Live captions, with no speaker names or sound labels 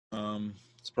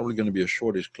It's probably going to be a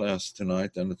shortish class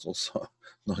tonight, and it's also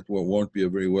won't be a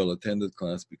very well attended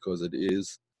class because it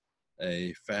is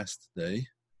a fast day.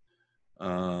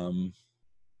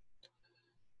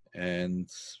 And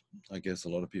I guess a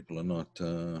lot of people are not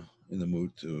in the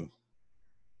mood to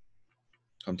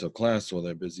come to a class, or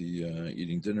they're busy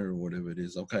eating dinner or whatever it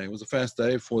is. Okay, it was a fast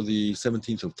day for the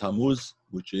 17th of Tammuz,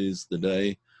 which is the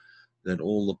day that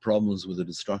all the problems with the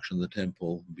destruction of the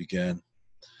temple began.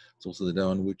 It's also the day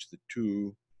on which the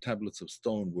two tablets of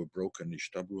stone were broken,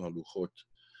 Ishtabru haluchot,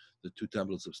 the two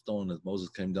tablets of stone, as Moses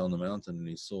came down the mountain and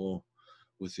he saw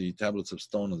with the tablets of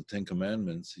stone of the Ten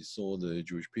Commandments, he saw the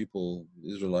Jewish people,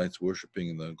 the Israelites,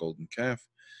 worshiping the golden calf,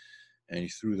 and he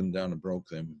threw them down and broke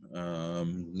them.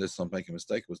 Let's not make a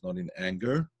mistake, it was not in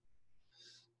anger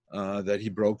that he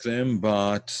broke them,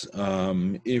 but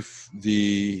if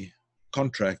the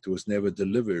contract was never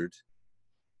delivered,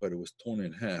 but it was torn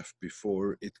in half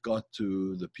before it got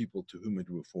to the people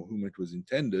for whom it was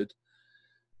intended,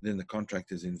 then the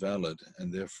contract is invalid,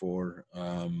 and therefore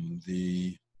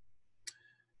the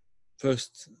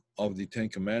first of the Ten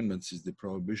Commandments is the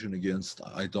prohibition against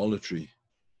idolatry.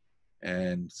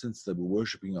 And since they were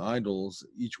worshipping idols,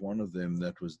 each one of them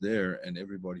that was there, and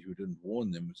everybody who didn't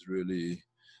warn them was really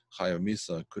Chayav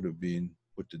Misa, could have been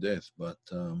put to death, but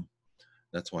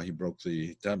that's why he broke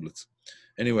the tablets.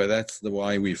 Anyway, that's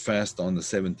why we fast on the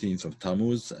 17th of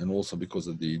Tammuz, and also because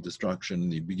of the destruction,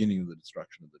 the beginning of the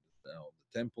destruction of the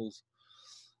temples,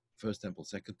 first temple,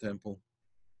 second temple.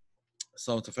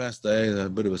 So it's a fast day, a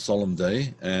bit of a solemn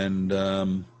day, and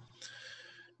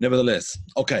nevertheless,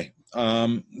 okay.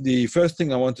 The first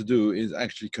thing I want to do is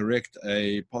actually correct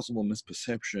a possible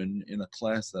misperception in a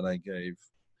class that I gave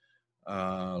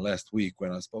last week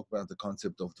when I spoke about the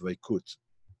concept of dveikut.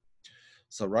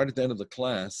 So right at the end of the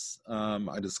class,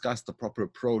 I discussed the proper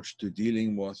approach to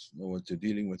dealing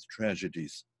with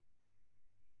tragedies.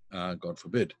 God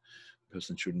forbid, a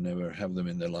person should never have them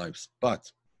in their lives. But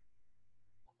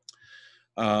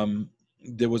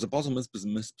there was a possible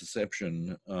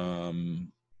misperception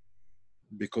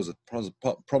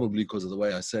probably because of the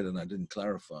way I said it and I didn't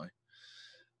clarify.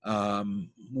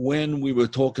 When we were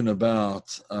talking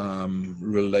about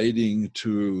relating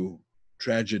to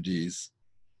tragedies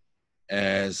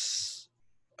as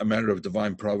a matter of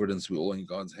divine providence, we're all in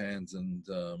God's hands, and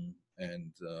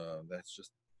that's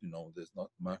just, there's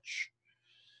not much.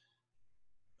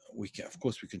 Of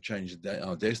course, we can change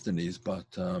our destinies, but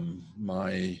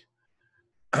my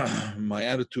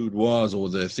attitude was, or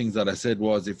the things that I said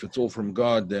was, if it's all from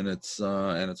God, then it's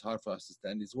and it's hard for us to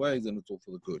stand His ways, and it's all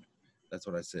for the good. That's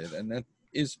what I said, and that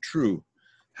is true.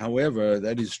 However,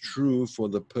 that is true for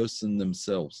the person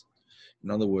themselves. In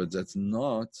other words, that's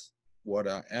not what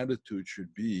our attitude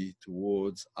should be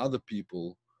towards other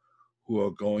people who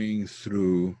are going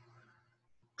through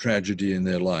tragedy in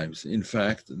their lives. In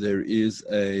fact, there is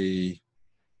a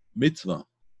mitzvah,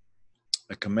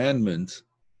 a commandment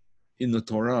in the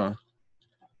Torah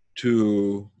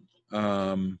to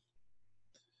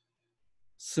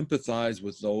sympathize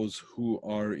with those who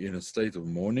are in a state of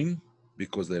mourning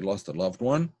because they lost a loved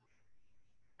one.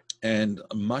 And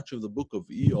much of the book of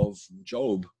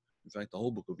Job, in fact, the whole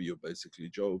book of basically,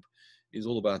 Job, is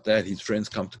all about that. His friends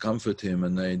come to comfort him,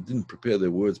 and they didn't prepare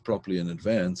their words properly in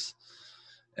advance.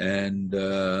 And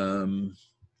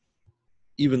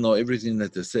even though everything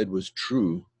that they said was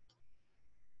true,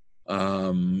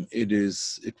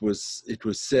 it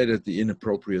was said at the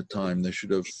inappropriate time. They should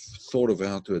have thought of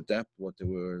how to adapt what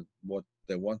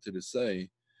they wanted to say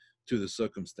to the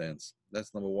circumstance.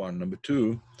 That's number one. Number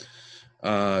two,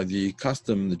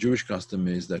 the Jewish custom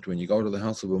is that when you go to the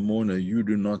house of a mourner, you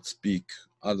do not speak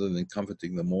other than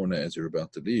comforting the mourner as you're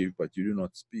about to leave, but you do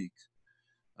not speak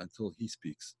until he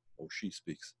speaks or she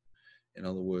speaks. In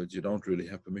other words, you don't really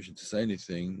have permission to say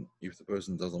anything if the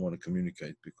person doesn't want to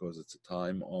communicate, because it's a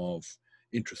time of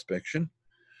introspection.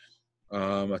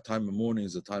 A time of mourning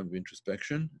is a time of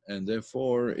introspection, and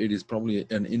therefore it is probably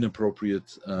an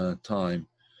inappropriate time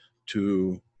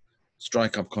to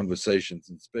strike up conversations,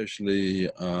 especially,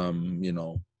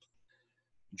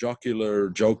 jocular,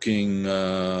 joking,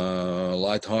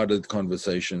 lighthearted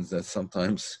conversations that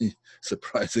sometimes,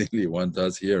 surprisingly, one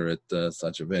does hear at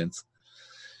such events.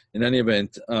 In any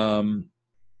event,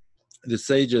 the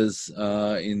sages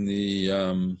in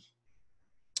the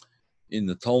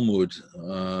Talmud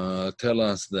tell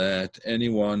us that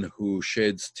anyone who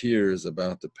sheds tears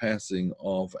about the passing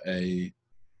of a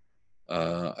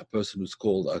person who's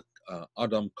called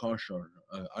Adam Kosher,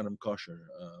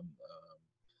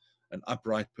 an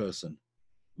upright person,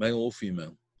 male or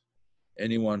female,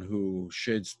 anyone who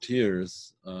sheds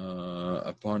tears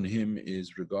upon him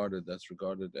is regarded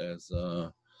as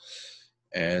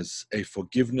as a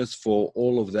forgiveness for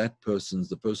all of that person's,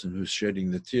 the person who's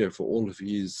shedding the tear, for all of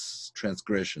his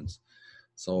transgressions.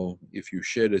 So if you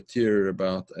shed a tear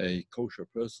about a kosher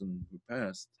person who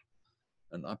passed,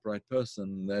 an upright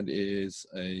person, that is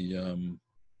it's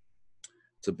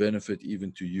a benefit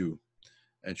even to you.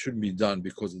 And shouldn't be done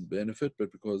because of the benefit,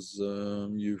 but because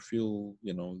you feel,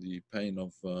 the pain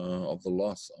of the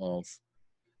loss of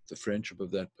the friendship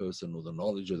of that person, or the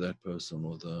knowledge of that person,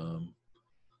 or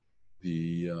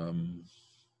the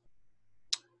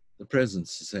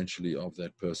presence essentially of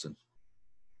that person.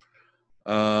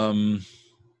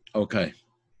 Okay.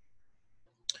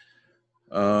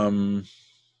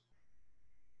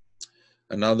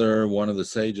 Another one of the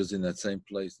sages in that same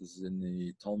place, this is in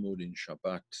the Talmud in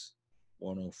Shabbat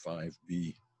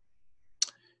 105b.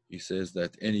 He says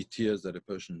that any tears that a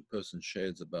person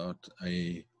sheds about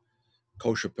a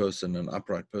kosher person, an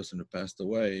upright person who passed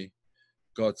away,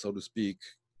 God, so to speak,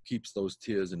 keeps those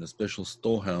tears in a special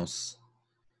storehouse.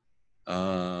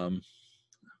 Don't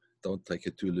take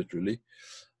it too literally.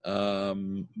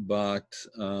 But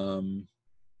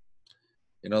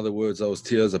in other words, those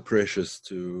tears are precious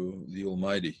to the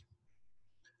Almighty,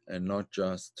 and not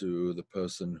just to the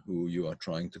person who you are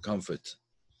trying to comfort.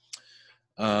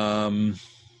 And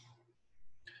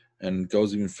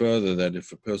goes even further, that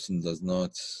if a person does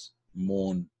not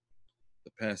mourn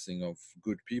the passing of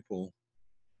good people,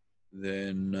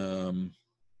 then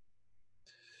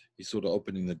he's sort of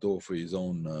opening the door for his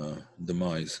own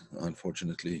demise,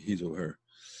 unfortunately, his or her.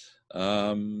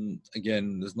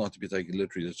 Again, there's not to be taken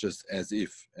literally. It's just as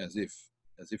if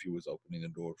he was opening the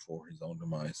door for his own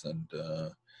demise, and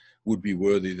would be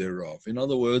worthy thereof. In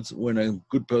other words, when a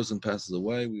good person passes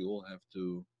away, we all have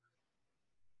to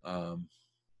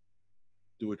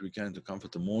do what we can to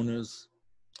comfort the mourners.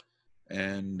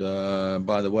 And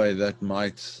by the way, that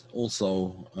might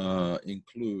also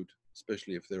include,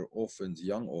 especially if they're orphans,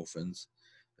 young orphans,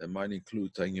 that might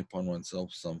include taking upon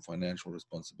oneself some financial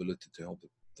responsibility to help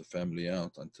the family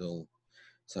out until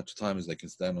such time as they can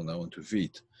stand on their own 2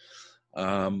 feet.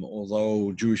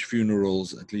 Although Jewish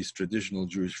funerals, at least traditional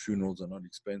Jewish funerals, are not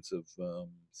expensive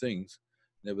things,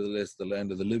 nevertheless, the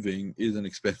land of the living is an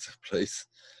expensive place.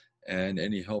 And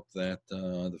any help that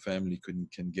the family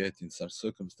can get in such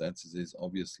circumstances is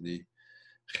obviously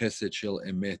chesed shel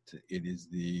emet. It is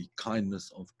the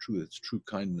kindness of truth. It's true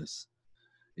kindness.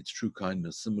 It's true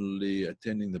kindness. Similarly,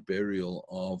 attending the burial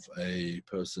of a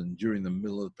person during the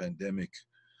middle of the pandemic,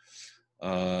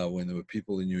 when there were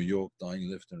people in New York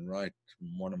dying left and right.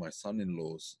 One of my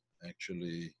son-in-laws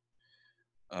actually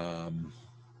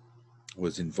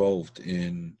was involved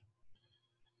in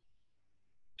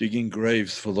digging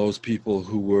graves for those people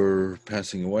who were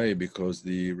passing away, because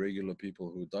the regular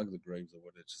people who dug the graves or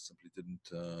whatever just simply couldn't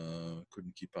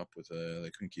keep up with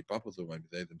they couldn't keep up with it. Maybe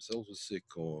they themselves were sick,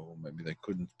 or maybe they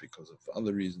couldn't because of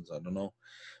other reasons, I don't know.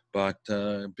 But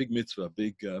big mitzvah,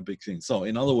 big thing. So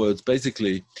in other words,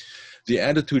 basically the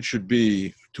attitude should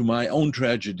be, to my own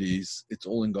tragedies, it's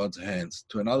all in God's hands.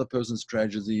 To another person's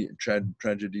tragedies,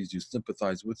 you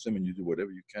sympathize with them and you do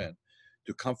whatever you can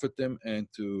to comfort them and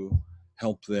to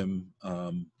help them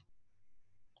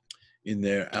in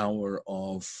their hour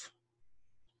of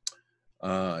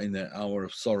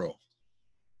sorrow.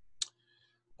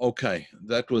 Okay,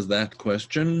 that was that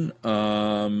question.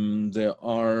 There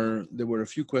were a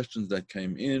few questions that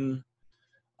came in.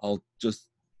 I'll just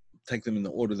take them in the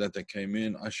order that they came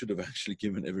in. I should have actually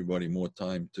given everybody more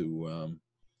time to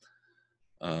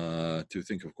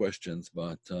think of questions,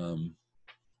 but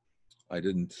I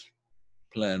didn't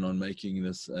plan on making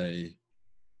this a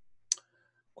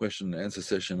question and answer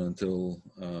session until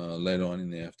later on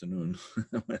in the afternoon.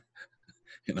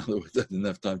 In other words, I didn't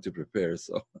have time to prepare.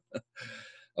 So,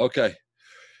 okay.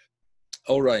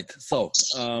 All right. So,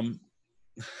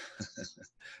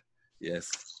 yes.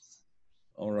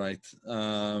 All right.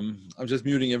 I'm just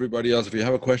muting everybody else. If you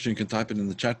have a question, you can type it in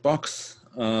the chat box.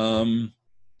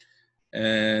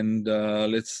 And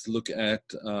let's look at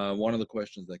one of the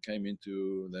questions that came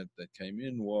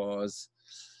in was,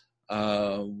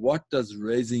 what does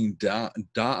raising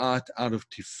da'at out of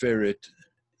tiferet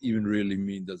even really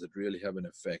mean? Does it really have an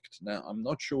effect? Now, I'm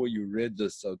not sure you read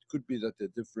this, so it could be that they're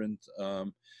different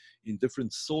in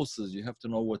different sources. You have to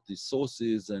know what the source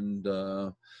is and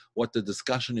what the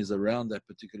discussion is around that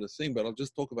particular thing, but I'll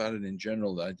just talk about it in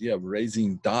general, the idea of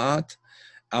raising da'at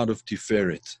out of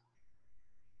tiferet.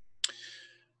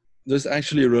 This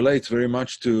actually relates very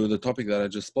much to the topic that I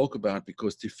just spoke about,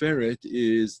 because tiferet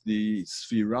is the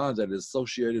sphira that is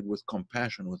associated with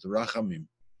compassion, with rachamim,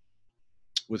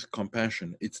 with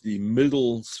compassion. It's the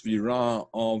middle sphira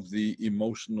of the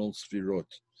emotional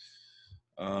sphirot.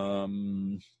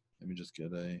 Let me just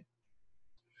get a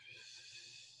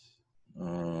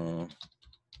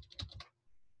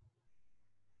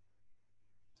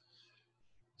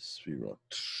Sphirot.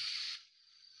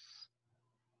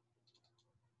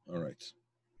 All right.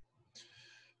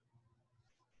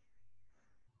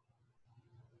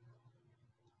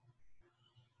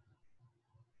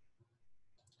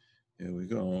 Here we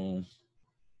go.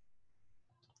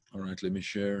 All right, let me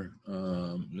share.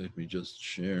 Let me just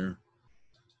share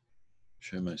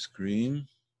my screen.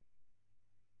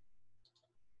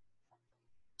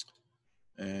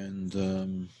 And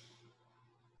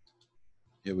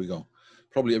here we go.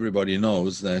 Probably everybody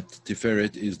knows that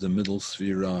tiferet is the middle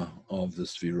sphera of the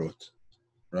sphirot,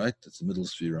 right? It's the middle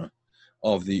sphera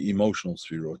of the emotional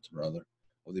sphirot, rather,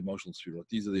 of the emotional sphirot.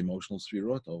 These are the emotional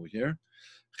sphirot over here.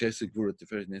 Chesed, Gvura,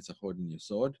 Tiferet, Netzach, Hod, and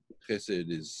Yesod.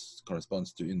 Chesed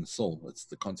corresponds to in the soul. It's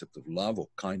the concept of love or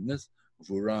kindness.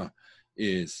 Gvura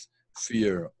is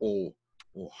fear or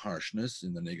harshness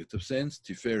in the negative sense.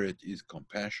 Tiferet is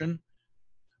compassion,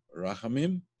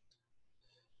 rachamim,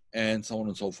 and so on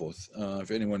and so forth.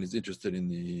 If anyone is interested in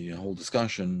the whole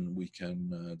discussion, we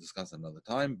can discuss another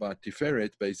time. But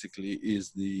Tiferet basically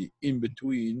is the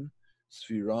in-between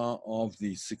sphera of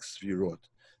the six sphirot,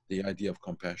 the idea of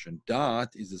compassion.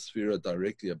 Dat is the sphera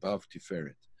directly above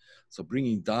Tiferet. So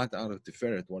bringing Dat out of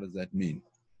Tiferet, what does that mean?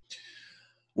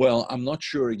 Well, I'm not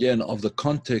sure, again, of the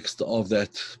context of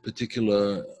that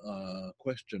particular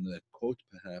question, that quote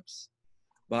perhaps.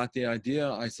 But the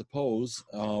idea, I suppose,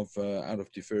 of out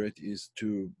of Tiferet is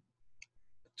to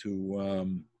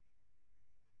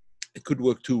it could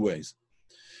work two ways.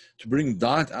 To bring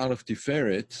Dat out of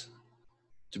Tiferet,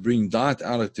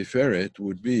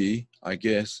 would be, I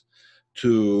guess,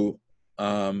 to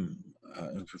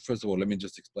first of all, let me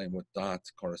just explain what Dat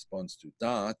corresponds to.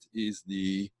 Dat is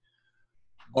the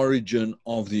origin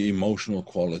of the emotional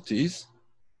qualities,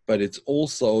 but it's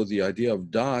also the idea of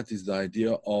Dat is the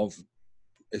idea of,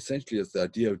 essentially, it's the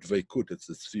idea of dveikut. It's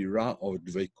the sphera of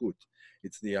dveikut.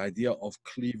 It's the idea of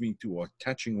cleaving to or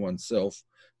attaching oneself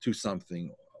to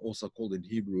something, also called in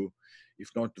Hebrew, if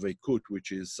not dveikut,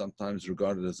 which is sometimes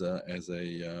regarded as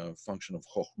a function of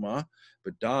chokhmah,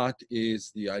 but Dat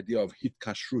is the idea of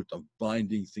hitkashrut, of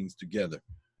binding things together,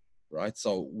 right?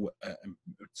 So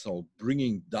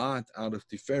bringing Dat out of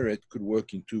Tiferet could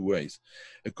work in two ways.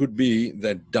 It could be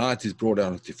that Dat is brought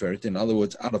out of Tiferet. In other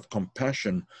words, out of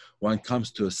compassion, one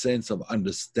comes to a sense of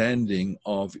understanding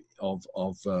of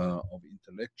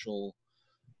intellectual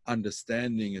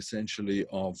understanding, essentially,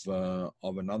 of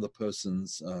another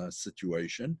person's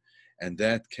situation, and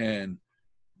that can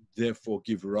therefore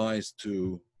give rise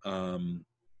to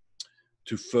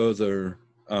further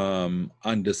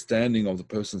understanding of the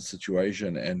person's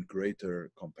situation and greater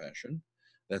compassion.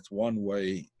 That's one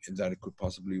way that it could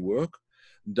possibly work.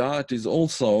 Dat is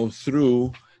also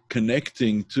through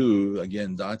connecting to,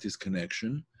 again, Dat is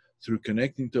connection. Through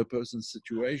connecting to a person's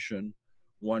situation,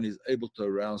 one is able to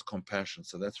arouse compassion.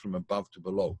 So that's from above to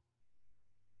below.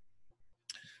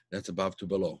 That's above to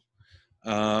below.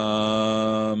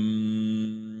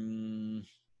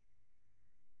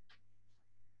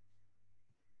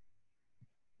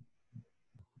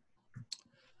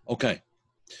 Okay.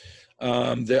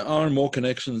 There are more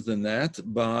connections than that,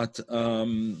 but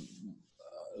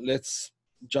let's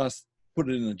just put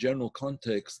it in a general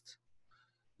context.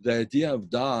 The idea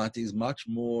of Dat is much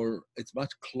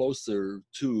closer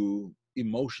to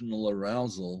emotional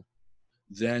arousal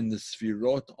than the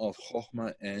sphirot of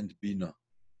Chokhmah and Bina.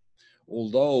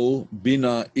 Although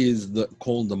Bina is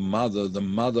called the mother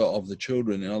of the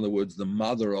children, in other words, the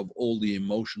mother of all the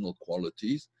emotional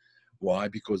qualities. Why?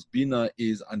 Because Bina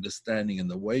is understanding,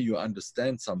 and the way you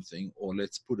understand something, or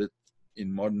let's put it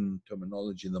in modern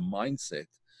terminology, the mindset,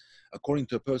 according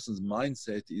to a person's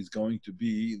mindset, is going to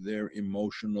be their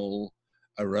emotional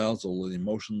arousal, an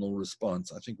emotional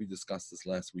response. I think we discussed this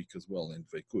last week as well in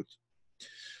Veikut.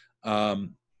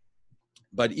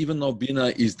 But even though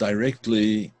Bina is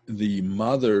directly the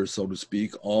mother, so to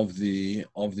speak, of the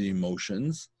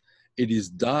emotions, it is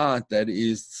Dat that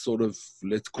is sort of,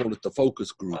 let's call it the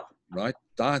focus group, right?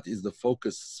 Dat is the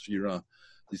focus sphera,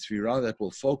 the sphera that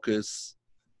will focus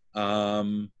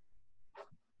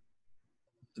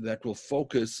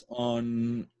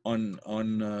on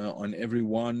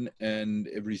everyone and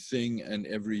everything and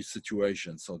every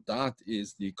situation. So that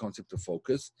is the concept of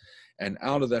focus, and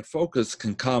out of that focus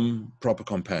can come proper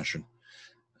compassion.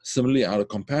 Similarly, out of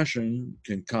compassion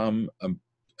can come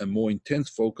a more intense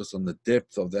focus on the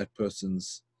depth of that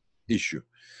person's issue.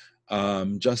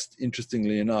 Just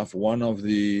interestingly enough, one of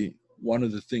the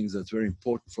things that's very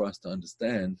important for us to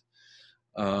understand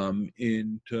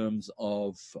in terms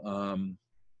of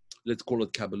let's call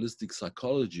it Kabbalistic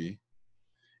psychology,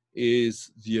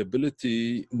 is the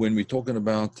ability, when we're talking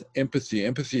about empathy,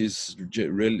 empathy is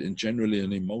generally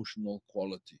an emotional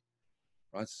quality,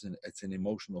 right? It's an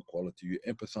emotional quality. You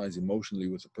empathize emotionally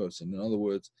with a person. In other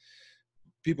words,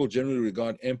 people generally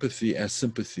regard empathy as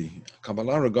sympathy.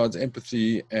 Kabbalah regards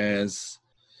empathy as,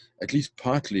 at least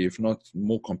partly, if not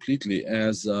more completely,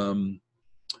 as an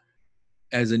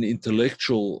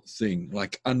intellectual thing,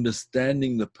 like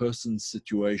understanding the person's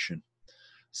situation.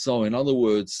 So, in other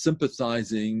words,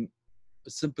 sympathizing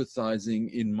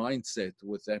in mindset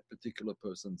with that particular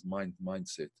person's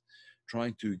mindset,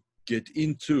 trying to get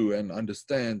into and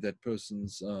understand that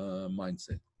person's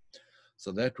mindset.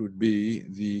 So that would be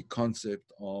the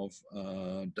concept of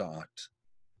da'at.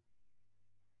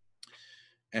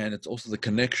 And it's also the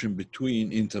connection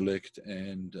between intellect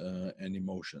and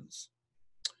emotions.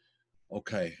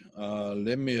 Okay,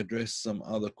 let me address some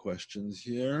other questions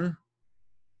here.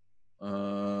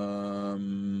 I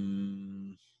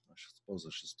suppose I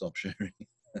should stop sharing.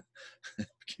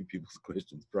 Keep people's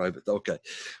questions private. Okay,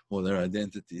 well, their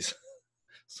identities.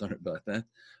 Sorry about that.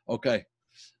 Okay,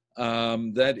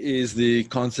 that is the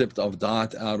concept of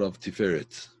da'at out of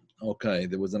tiferet. Okay,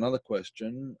 there was another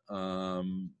question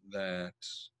that,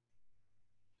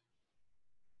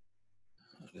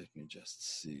 let me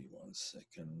just see 1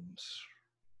 second.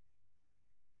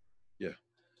 Yeah,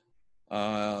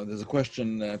 there's a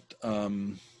question that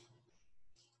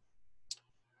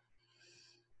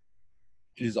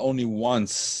it is only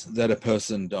once that a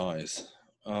person dies.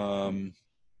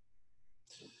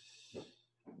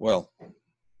 Well,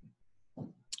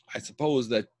 I suppose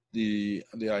that the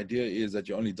idea is that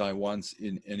you only die once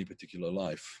in any particular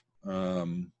life.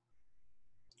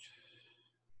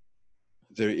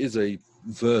 There is a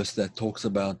verse that talks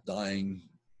about dying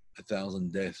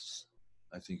 1,000 deaths.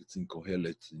 I think it's in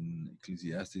Kohelet, in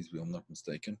Ecclesiastes, if I'm not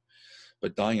mistaken.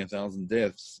 But dying 1,000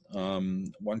 deaths,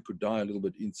 one could die a little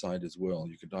bit inside as well.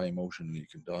 You could die emotionally. You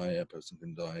can die. A person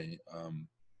can die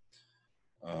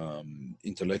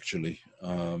intellectually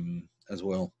as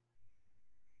well.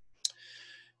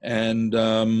 And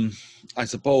I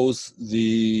suppose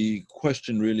the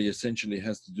question really essentially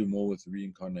has to do more with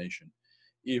reincarnation.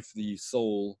 If the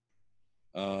soul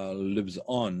lives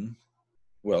on,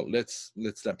 well, let's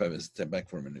step back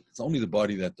for a minute. It's only the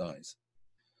body that dies.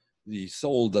 The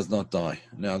soul does not die.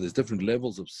 Now, there's different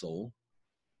levels of soul,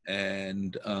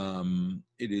 and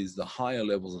it is the higher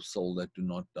levels of soul that do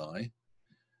not die.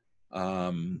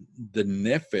 The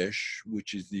nefesh,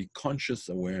 which is the conscious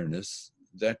awareness,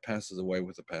 that passes away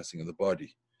with the passing of the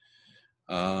body.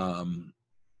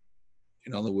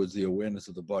 In other words, the awareness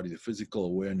of the body, the physical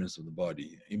awareness of the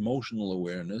body. Emotional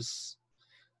awareness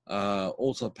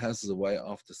also passes away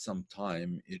after some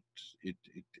time. It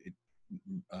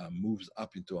moves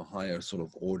up into a higher sort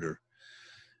of order,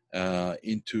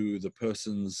 into the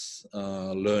person's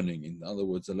learning. In other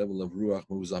words, the level of ruach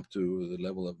moves up to the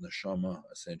level of neshama,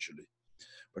 essentially.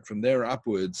 But from there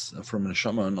upwards, from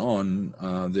neshama and on,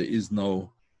 there is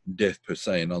no death per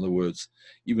se. In other words,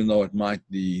 even though it might,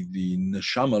 the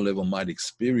neshama level might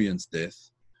experience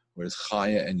death, whereas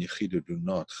chaya and yechida do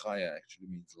not. Chaya actually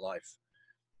means life,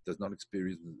 does not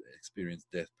experience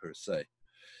death per se,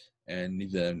 and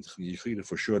neither yechida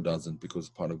for sure doesn't, because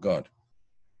it's part of God.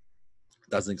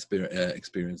 Doesn't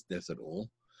experience death at all.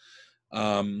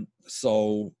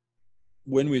 So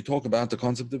when we talk about the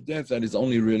concept of death, that is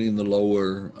only really in the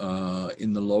lower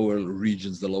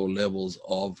regions, the lower levels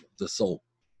of the soul.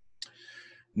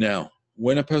 Now,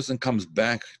 when a person comes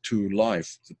back to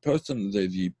life, the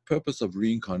purpose of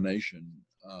reincarnation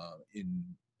in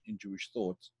Jewish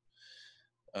thought,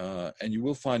 and you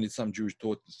will find in some Jewish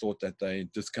thought that they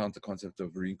discount the concept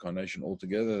of reincarnation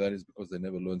altogether. That is because they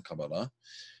never learned Kabbalah.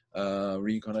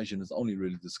 Reincarnation is only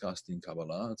really discussed in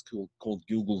Kabbalah. It's called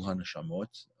Gilgul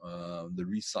HaNeshamot, the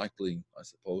recycling, I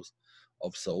suppose,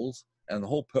 of souls. And the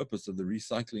whole purpose of the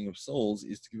recycling of souls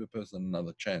is to give a person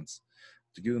another chance,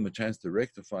 to give them a chance to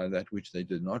rectify that which they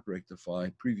did not rectify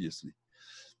previously.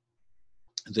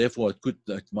 Therefore,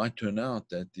 it might turn out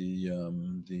that the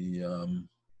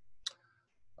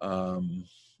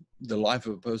life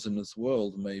of a person in this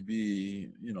world may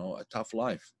be, a tough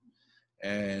life.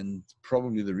 And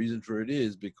probably the reason for it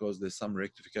is because there's some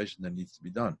rectification that needs to be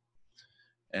done.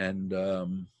 And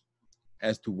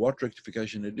as to what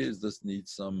rectification it is, this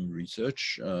needs some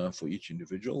research for each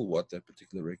individual, what that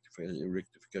particular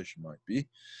rectification might be.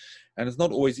 And it's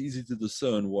not always easy to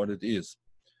discern what it is.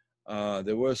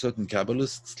 There were certain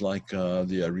Kabbalists, like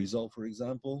the Arizal, for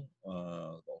example,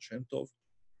 Baal Shem Tov,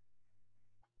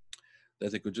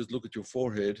 that they could just look at your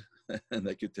forehead and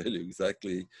they could tell you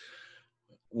exactly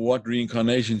what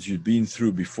reincarnations you've been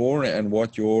through before and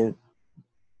what your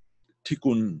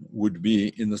tikkun would be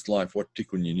in this life, what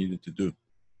tikkun you needed to do.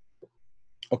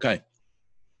 Okay.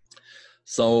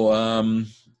 So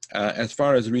as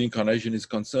far as reincarnation is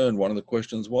concerned, one of the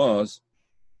questions was,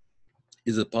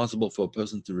 is it possible for a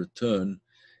person to return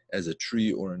as a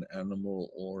tree or an animal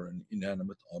or an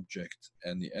inanimate object?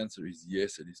 And the answer is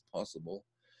yes, it is possible.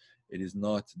 It is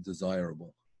not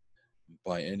desirable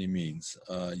by any means.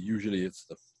 Usually it's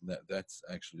that's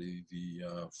actually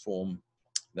the form,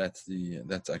 that's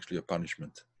actually a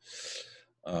punishment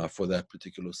for that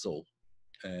particular soul.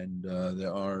 And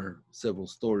there are several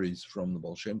stories from the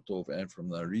Baal Shem Tov and from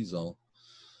the Arizal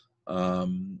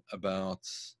about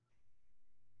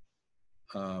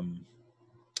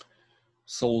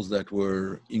souls that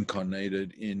were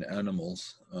incarnated in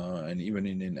animals and even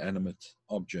in inanimate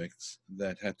objects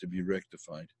that had to be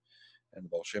rectified. And the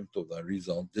Baal Shem Tov, the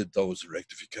Arizal, did those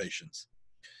rectifications.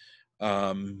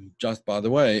 Just by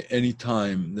the way, any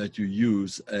time that you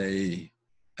use an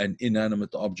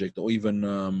inanimate object, or even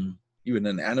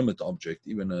an animate object,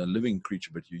 even a living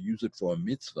creature, but you use it for a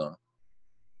mitzvah,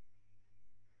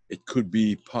 it could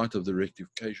be part of the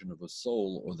rectification of a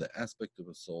soul, or the aspect of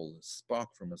a soul, a spark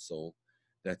from a soul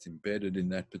that's embedded in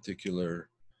that particular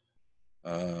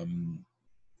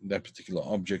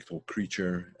object or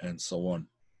creature, and so on.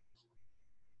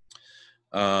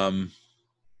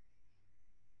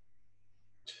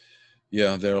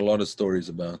 Yeah, there are a lot of stories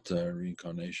about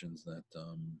reincarnations that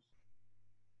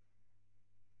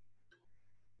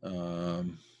I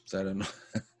don't know,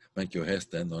 make your hair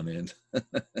stand on end.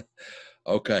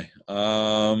 Okay.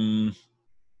 Chaim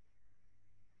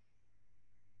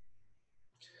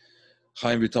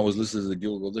Vital was listed as a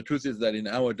Gilgul. The truth is that in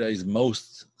our days,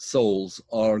 most souls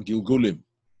are Gilgulim.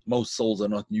 Most souls are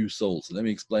not new souls. Let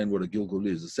me explain what a Gilgul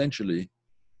is. Essentially,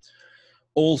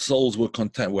 all souls were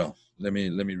contained. Well, let me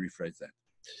rephrase that.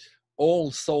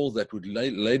 All souls that would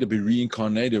later be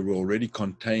reincarnated were already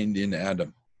contained in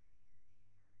Adam,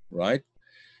 right?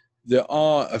 There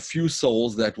are a few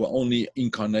souls that were only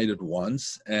incarnated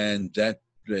once, and that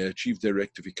they achieved their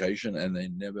rectification and they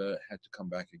never had to come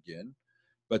back again.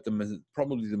 But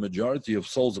probably the majority of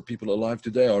souls of people alive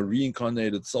today are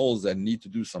reincarnated souls that need to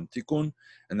do some tikkun,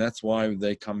 and that's why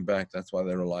they come back. That's why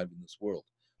they're alive in this world.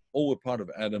 All were part of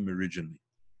Adam originally.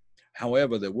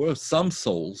 However, there were some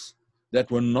souls that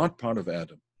were not part of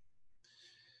Adam.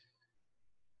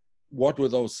 What were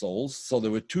those souls? So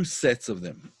there were two sets of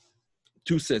them.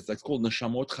 Two sets, that's called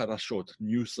Neshamot Charashot,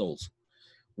 new souls.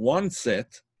 One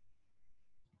set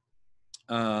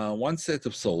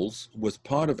of souls was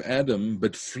part of Adam,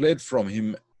 but fled from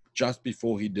him just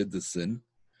before he did the sin,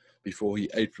 before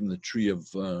he ate from the tree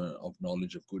of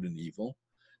knowledge of good and evil.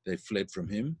 They fled from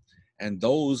him. And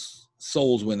those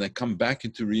souls, when they come back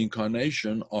into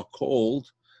reincarnation, are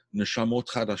called Neshamot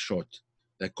Charashot.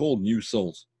 They're called new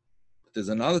souls. But there's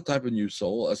another type of new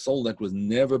soul, a soul that was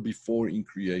never before in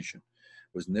creation.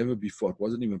 Was never before, it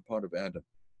wasn't even part of Adam.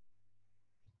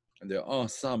 And there are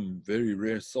some very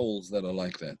rare souls that are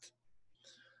like that.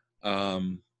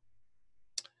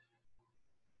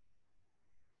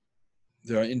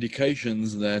 There are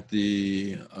indications that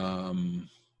the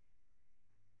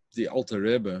Alter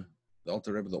Rebbe, the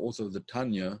author of the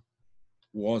Tanya,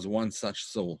 was one such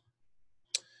soul.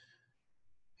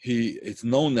 It's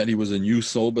known that he was a new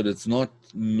soul, but it's not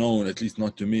known, at least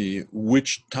not to me,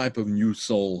 which type of new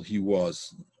soul he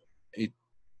was. It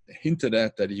hinted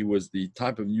at that he was the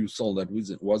type of new soul that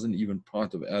wasn't even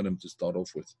part of Adam to start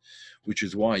off with, which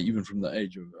is why even from the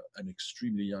age of an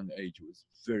extremely young age, it was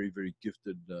very, very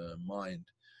gifted mind.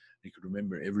 He could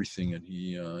remember everything, and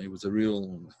he was a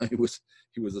real he was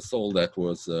a soul that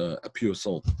was a pure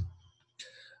soul.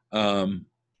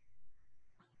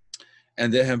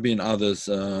 And there have been others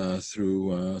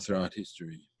throughout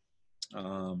history.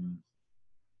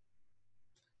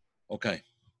 Okay.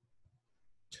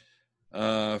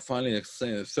 Finally, a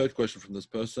third question from this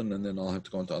person, and then I'll have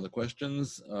to go on to other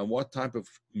questions. What type of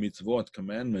mitzvot,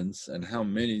 commandments, and how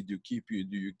many do keep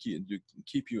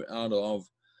you out of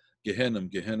Gehenna?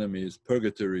 Gehenna is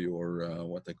purgatory, or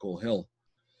what they call hell,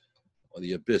 or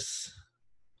the abyss,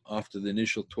 after the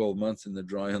initial 12 months in the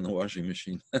dryer and the washing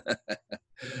machine.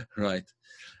 Right.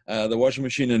 The washing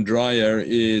machine and dryer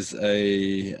is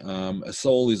a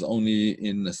soul is only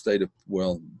in a state of,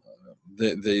 well,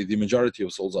 the majority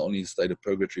of souls are only in a state of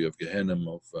purgatory, of Gehenna,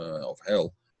 of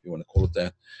hell, if you want to call it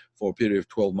that, for a period of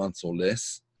 12 months or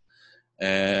less,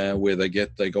 where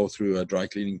they go through a dry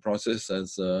cleaning process,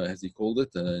 as he called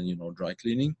it, dry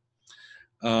cleaning.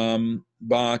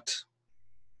 But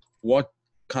what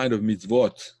kind of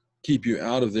mitzvot keep you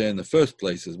out of there in the first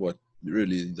place is what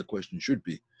really the question should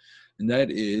be. And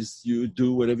that is, you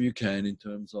do whatever you can in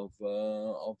terms of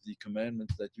the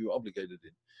commandments that you're obligated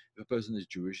in. If a person is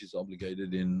Jewish, he's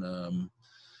obligated in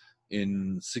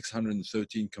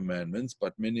 613 commandments,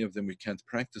 but many of them we can't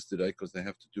practice today because they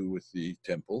have to do with the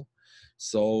temple.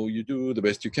 So you do the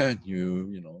best you can. You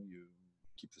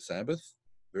keep the Sabbath,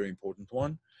 very important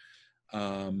one.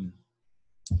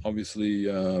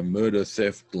 Obviously, murder,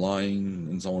 theft, lying,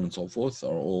 and so on and so forth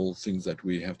are all things that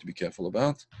we have to be careful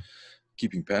about.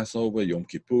 Keeping Passover, Yom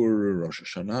Kippur, Rosh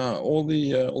Hashanah, all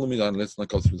the mitzvot. Let's not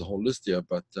go through the whole list here,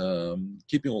 but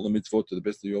keeping all the mitzvot to the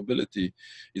best of your ability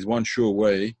is one sure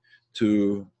way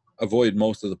to avoid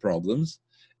most of the problems.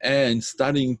 And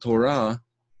studying Torah,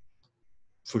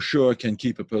 for sure, can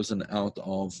keep a person out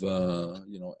of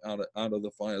out of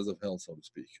the fires of hell, so to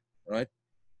speak. Right?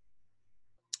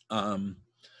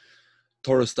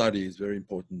 Torah study is very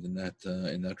important in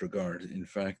that regard. In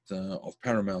fact, of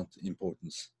paramount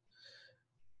importance.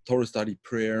 Torah study,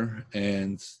 prayer,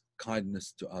 and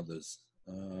kindness to others.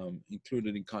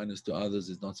 Included in kindness to others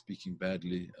is not speaking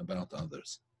badly about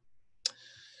others.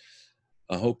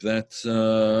 I hope that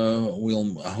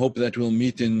we'll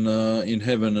meet in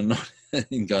heaven and not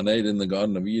in Gan Eden, the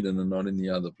Garden of Eden, and not in the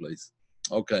other place.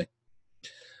 Okay.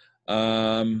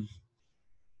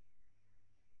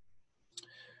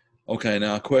 Okay.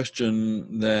 Now, a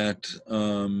question that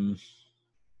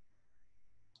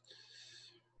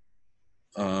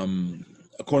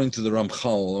according to the Ramchal,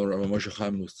 or Rabbi Moshe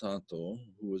Chaim Luzzatto,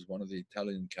 who was one of the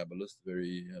Italian Kabbalists,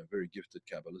 very gifted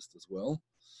Kabbalist as well.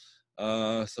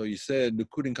 So he said the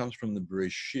Nikudim comes from the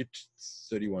Bereshit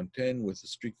 31:10 with the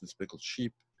streaked and speckled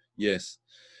sheep. Yes.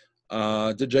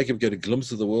 Did Jacob get a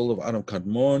glimpse of the world of Adam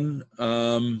Kadmon?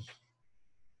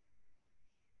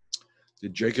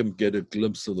 Did Jacob get a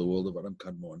glimpse of the world of Adam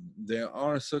Kadmon? There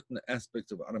are certain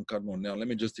aspects of Adam Kadmon. Now, let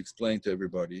me just explain to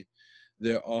everybody.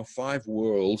 There are 5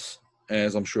 worlds,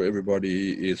 as I'm sure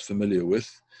everybody is familiar with.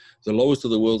 The lowest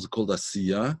of the worlds are called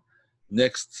Asiya,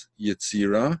 next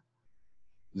Yetzirah,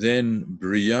 then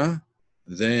Bria,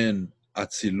 then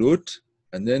Atzilut,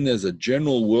 and then there's a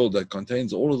general world that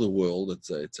contains all of the world.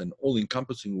 It's an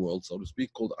all-encompassing world, so to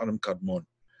speak, called Adam Kadmon.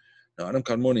 Now, Adam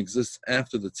Kadmon exists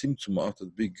after the Tzimtzum, after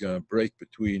the big break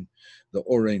between the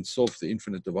Or Ein Sof, the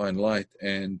infinite divine light,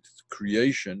 and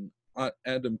creation.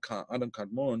 Adam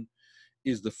Kadmon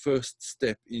is the first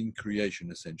step in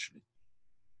creation, essentially.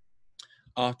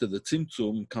 After the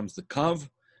Tzimtzum comes the Kav,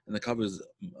 and the Kav is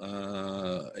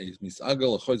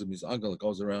Misagal, a Choyz of Misagal, it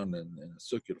goes around in a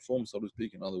circular form, so to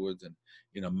speak, in other words,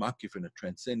 in a makif, in a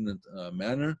transcendent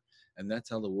manner, and that's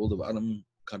how the world of Adam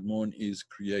Kadmon is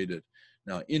created.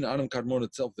 Now, in Adam Kadmon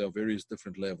itself, there are various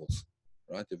different levels,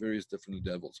 right? There are various different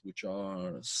levels, which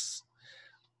are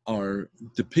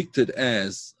depicted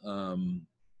as,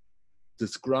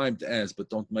 described as, but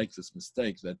don't make this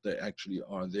mistake, that they actually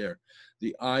are there.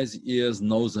 The eyes, ears,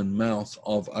 nose, and mouth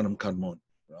of Adam Kadmon,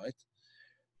 right?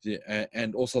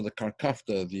 And also the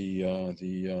karkafta,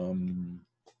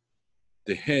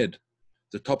 the head,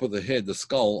 the top of the head, the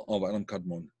skull of Adam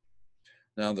Kadmon.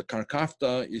 Now, the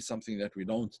karkafta is something that we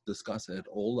don't discuss at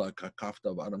all, the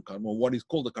karkafta of Adam Kadmon. What is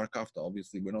called the karkafta,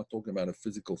 obviously, we're not talking about a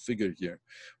physical figure here.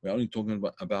 We're only talking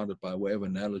about it by way of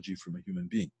analogy from a human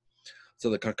being. So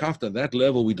the karkafta, that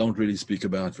level we don't really speak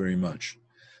about very much.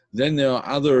 Then there are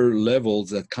other levels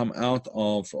that come out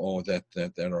of, or that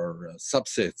are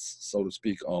subsets, so to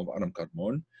speak, of Adam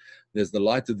Kadmon. There's the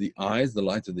light of the eyes, the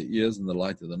light of the ears, and the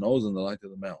light of the nose, and the light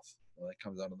of the mouth. Well, that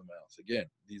comes out of the mouth. Again,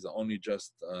 these are only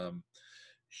just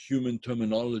human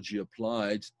terminology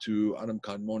applied to Adam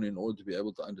Kadmon in order to be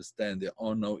able to understand there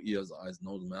are no ears, eyes,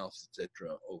 nose, mouth,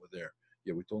 etc. over there.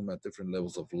 Yeah, we're talking about different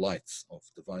levels of lights, of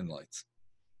divine lights.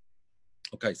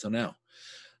 Okay, so now,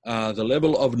 the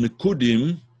level of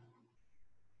Nikudim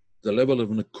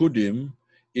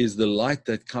is the light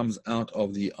that comes out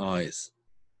of the eyes.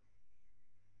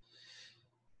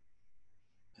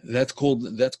 That's called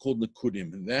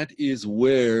Nikudim. That is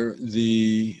where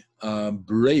the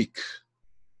break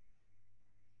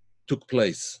took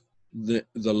place. The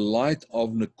light of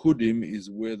Nikudim is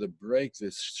where the break, the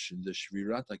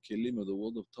Shvirat HaKelim of the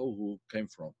world of Tohu came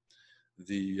from.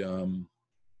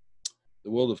 The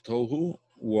world of Tohu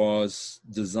was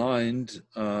designed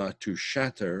to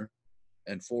shatter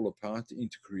and fall apart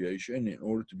into creation in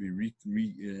order to be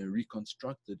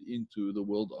reconstructed into the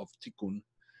world of Tikkun,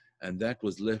 and that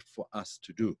was left for us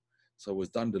to do. So it was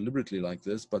done deliberately like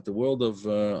this, but the world of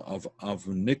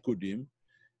Nikudim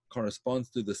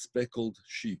corresponds to the speckled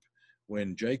sheep.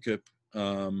 When Jacob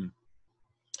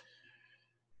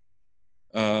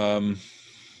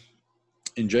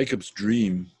in Jacob's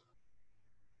dream,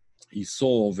 he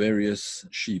saw various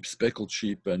sheep, speckled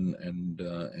sheep and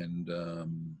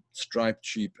striped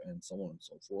sheep, and so on and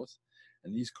so forth.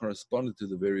 And these corresponded to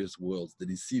the various worlds. Did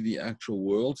he see the actual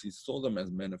worlds? He saw them as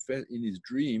manifest in his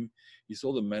dream. He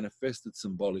saw them manifested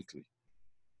symbolically,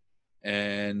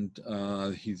 and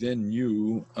he then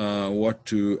knew what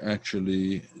to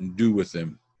actually do with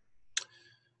them.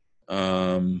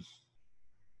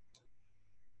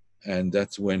 And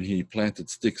that's when he planted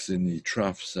sticks in the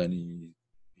troughs, and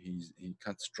he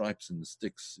cut stripes in the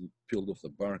sticks. He peeled off the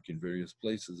bark in various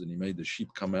places, and he made the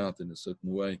sheep come out in a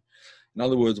certain way. In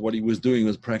other words, what he was doing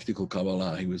was practical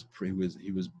Kabbalah. He was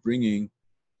bringing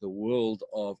the world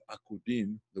of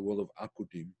Akudim,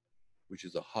 which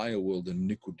is a higher world than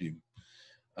Nikudim,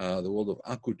 the world of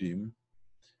Akudim,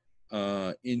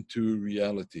 into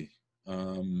reality.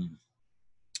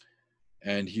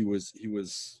 And he was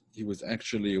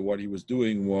actually, what he was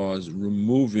doing was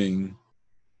removing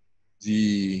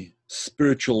the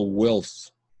spiritual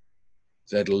wealth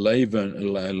that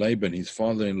Laban, his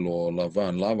father-in-law,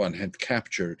 Lavan had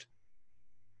captured,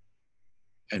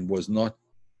 and was not,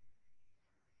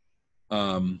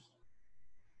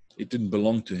 it didn't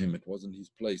belong to him. It wasn't his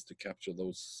place to capture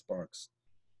those sparks.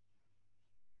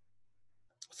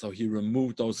 So he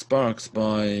removed those sparks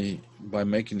by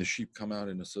making the sheep come out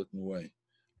in a certain way,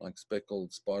 like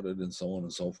speckled, spotted, and so on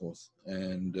and so forth.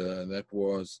 And that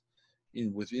was,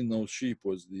 within those sheep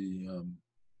was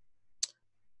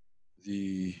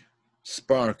the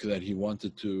spark that he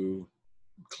wanted to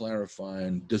clarify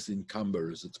and disencumber,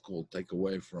 as it's called, take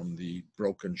away from the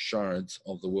broken shards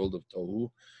of the world of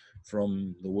Tohu,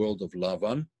 from the world of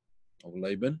Laban,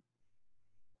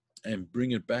 and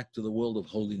bring it back to the world of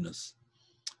holiness.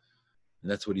 And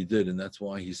that's what he did, and that's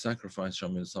why he sacrificed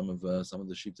some of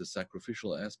the sheep. The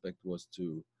sacrificial aspect was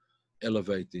to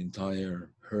elevate the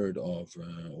entire herd of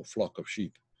or flock of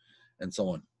sheep, and so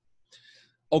on.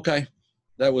 Okay,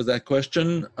 that was that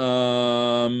question.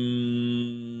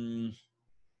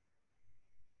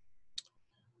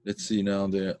 Let's see now.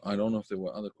 I don't know if there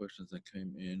were other questions that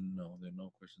came in. No, there are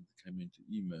no questions that came into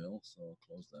email, so I'll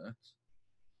close that.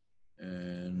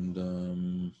 And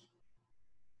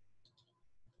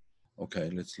okay,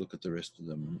 let's look at the rest of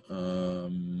them.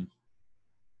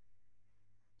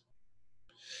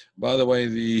 By the way,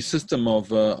 the system of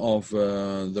the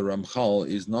Ramchal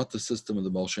is not the system of the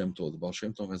Baal Shem Tov. The Baal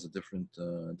Shem Tov has a different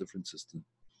system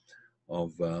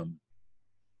of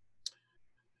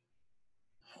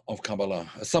Kabbalah,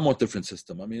 a somewhat different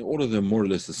system. I mean, all of them more or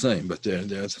less the same, but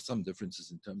there are some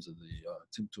differences in terms of the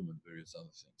Tzimtzum and various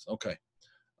other things. Okay.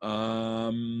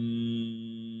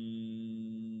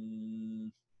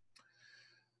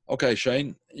 Okay,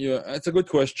 Shane, that's a good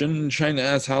question. Shane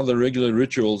asks how the regular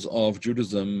rituals of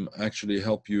Judaism actually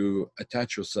help you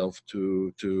attach yourself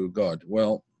to God.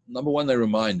 Well, number one, they're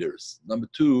reminders. Number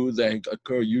two, they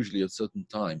occur usually at certain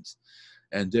times.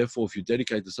 And therefore, if you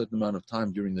dedicate a certain amount of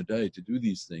time during the day to do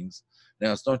these things,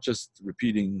 now it's not just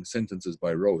repeating sentences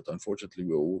by rote. Unfortunately,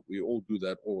 we all do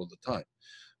that all the time.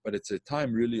 But it's a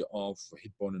time really of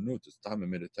hitbonenut. It's a time of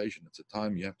meditation. It's a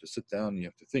time you have to sit down and you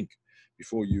have to think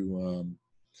before you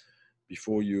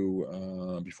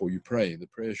pray. The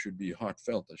prayer should be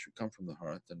heartfelt. It should come from the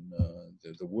heart. And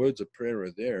the words of prayer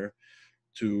are there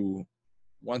to,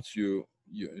 once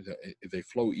they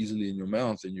flow easily in your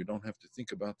mouth, and you don't have to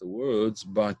think about the words,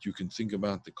 but you can think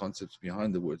about the concepts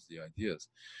behind the words, the ideas.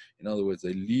 In other words,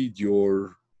 they lead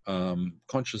your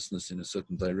consciousness in a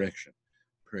certain direction.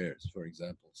 Prayers, for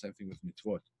example. Same thing with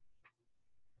mitzvot.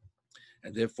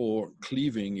 And therefore,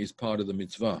 cleaving is part of the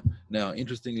mitzvah. Now,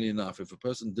 interestingly enough, if a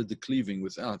person did the cleaving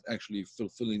without actually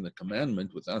fulfilling the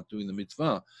commandment, without doing the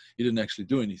mitzvah, he didn't actually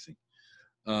do anything.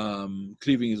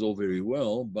 Cleaving is all very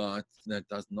well, but that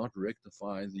does not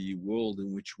rectify the world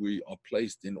in which we are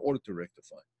placed in order to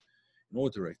rectify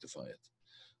it.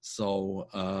 So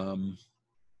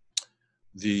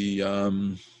the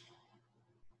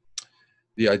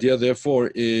idea, therefore,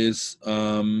 is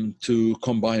to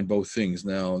combine both things.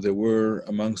 Now, there were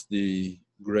amongst the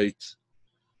great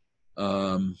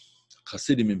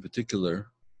Hasidim in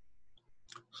particular.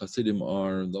 Hasidim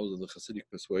are those of the Hasidic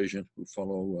persuasion who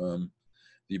follow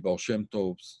the Baal Shem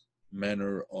Tov's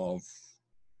manner of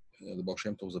the Baal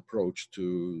Shem Tov's approach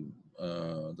to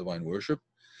divine worship.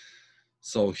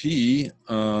 So he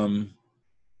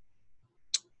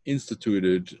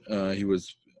instituted.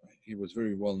 He was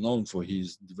very well known for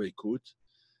his dveikut,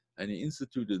 and he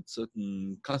instituted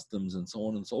certain customs and so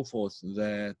on and so forth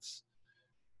that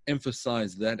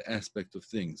emphasized that aspect of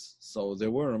things. So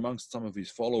there were amongst some of his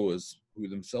followers who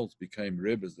themselves became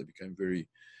rebbes. They became very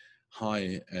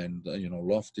high and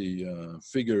lofty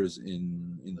figures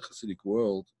in the Hasidic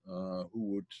world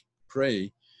who would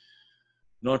pray,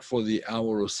 not for the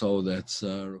hour or so that's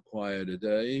required a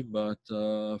day, but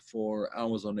for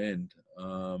hours on end,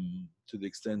 to the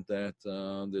extent that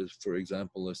there's, for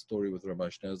example, a story with Rabbi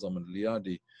Shneur Zalman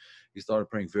Liadi. He started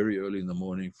praying very early in the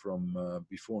morning from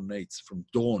before Nates, from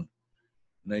dawn.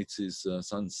 Nates is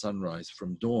sunrise,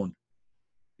 from dawn.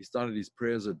 He started his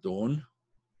prayers at dawn,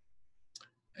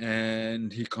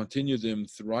 and he continued them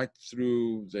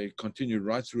they continued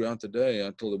right throughout the day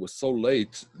until it was so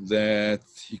late that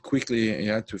he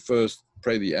had to first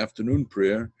pray the afternoon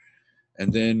prayer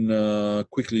and then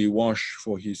quickly wash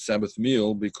for his Sabbath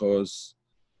meal, because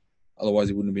otherwise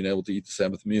he wouldn't have been able to eat the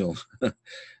Sabbath meal.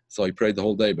 So he prayed the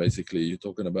whole day, basically. You're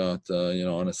talking about,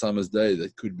 on a summer's day,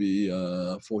 that could be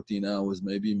 14 hours,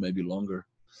 maybe longer,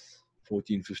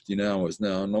 14, 15 hours.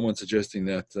 Now, no one's suggesting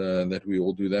that we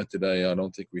all do that today. I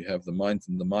don't think we have the minds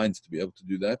to be able to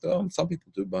do that. Some people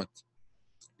do, but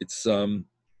it's in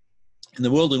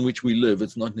the world in which we live,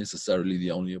 it's not necessarily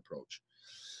the only approach.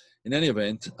 In any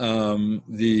event,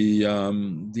 the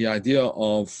idea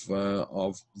of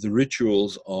the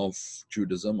rituals of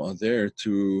Judaism are there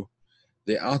to.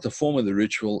 The outer form of the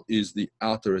ritual is the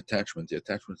outer attachment, the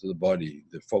attachment to the body,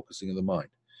 the focusing of the mind.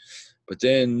 But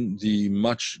then the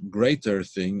much greater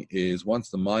thing is,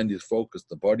 once the mind is focused,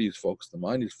 the body is focused, the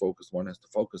mind is focused, one has to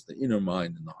focus the inner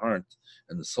mind and the heart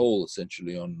and the soul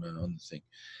essentially on the thing.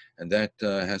 And that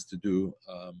has to do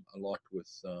a lot with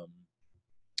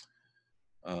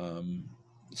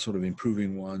sort of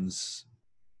improving one's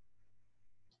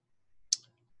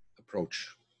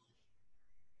approach.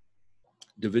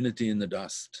 Divinity in the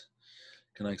dust.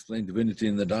 Can I explain divinity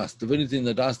in the dust? Divinity in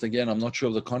the dust, again, I'm not sure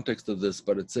of the context of this,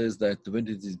 but it says that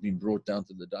divinity is being brought down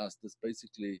to the dust. This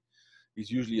basically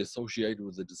is usually associated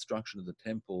with the destruction of the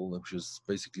temple, which was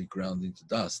basically ground into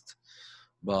dust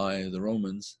by the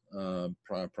Romans,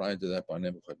 prior to that by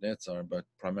Nebuchadnezzar, but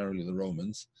primarily the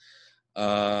Romans.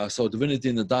 So divinity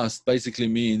in the dust basically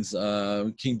means,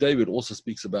 King David also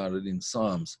speaks about it in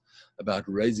Psalms, about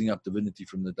raising up divinity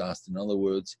from the dust. In other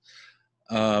words,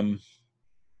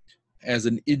 as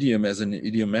an idiom, as an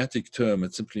idiomatic term,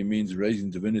 it simply means raising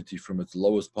divinity from its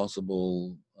lowest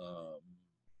possible,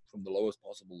 from the lowest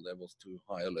possible levels to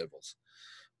higher levels.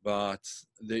 But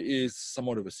there is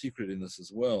somewhat of a secret in this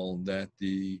as well, that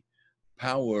the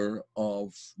power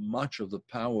of much of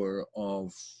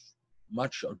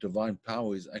divine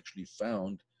power is actually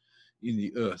found in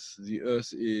the earth. The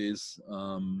earth is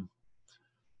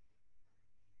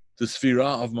the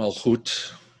Sphira of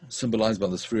Malchut, symbolized by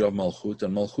the Sphira of Malchut,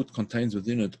 and Malchut contains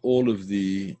within it all of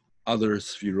the other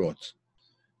Sphirot.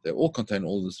 They all contain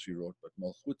all the Sphirot, but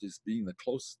Malchut, is being the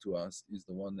closest to us, is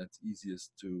the one that's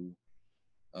easiest to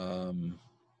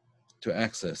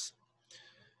access.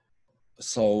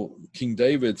 So King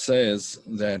David says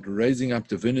that raising up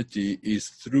divinity is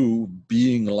through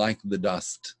being like the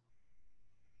dust.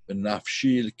 Let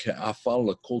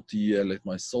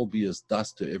my soul be as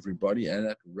dust to everybody, and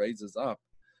that raises up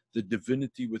the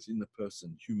divinity within the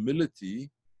person. Humility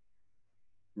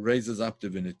raises up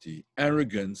divinity.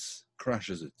 Arrogance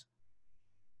crushes it.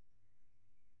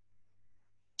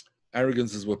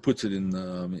 Arrogance is what puts it in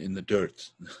the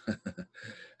dirt.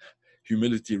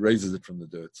 Humility raises it from the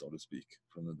dirt, so to speak,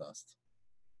 from the dust.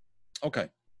 Okay.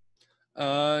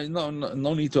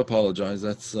 No need to apologize.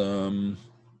 That's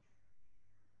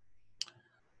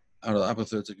out of the upper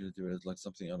third secondary, it's like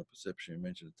something out of perception. You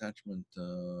mentioned attachment.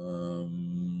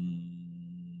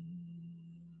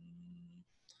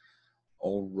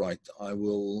 All right, I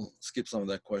will skip some of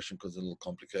that question because it's a little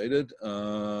complicated.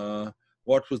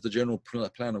 What was the general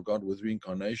plan of God with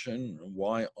reincarnation?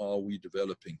 Why are we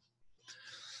developing?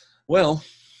 Well,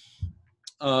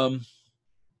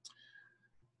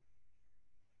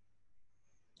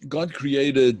 God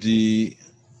created the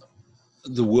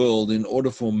world in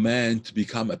order for man to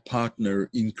become a partner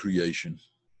in creation.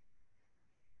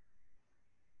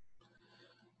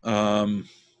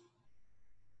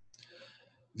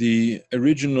 The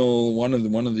original one of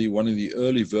the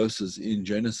early verses in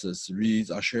Genesis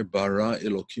reads Asher bara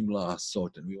Elokim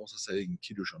la'asot, and we also say in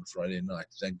Kiddush on Friday night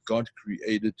that God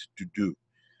created to do,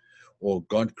 or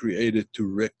God created to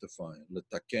rectify,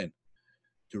 letaken,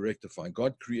 to rectify.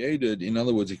 God created, in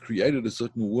other words, He created a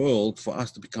certain world for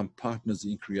us to become partners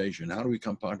in creation. How do we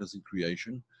become partners in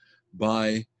creation?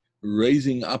 By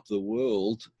raising up the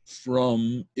world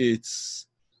from its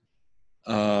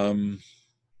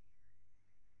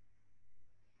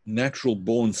natural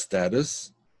born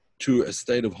status to a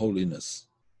state of holiness.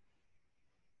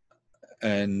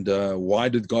 And why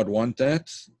did God want that?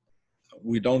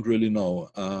 We don't really know.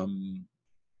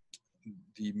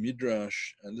 The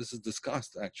Midrash, and this is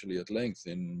discussed actually at length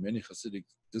in many Hasidic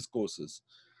discourses,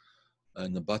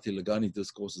 And the Bati Lagani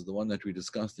discourse is the one that we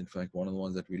discussed, in fact, one of the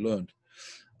ones that we learned.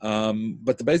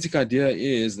 But the basic idea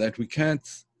is that we can't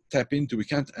we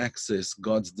can't access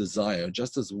God's desire,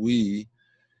 just as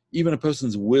even a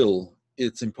person's will,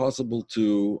 it's impossible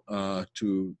to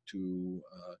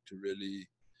really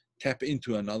tap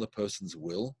into another person's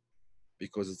will,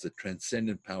 because it's a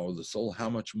transcendent power of the soul. How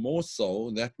much more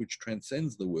so that which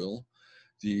transcends the will,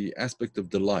 the aspect of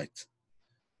delight,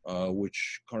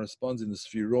 which corresponds in the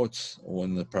Sfirot or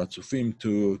in the Pratzufim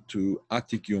to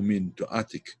Atik Yomin, to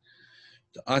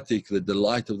Atik, the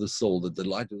delight of the soul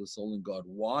in God.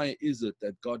 Why is it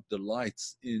that God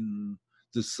delights in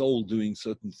the soul doing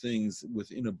certain things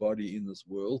within a body in this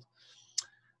world?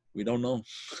 We don't know.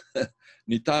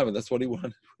 Nitava, that's what he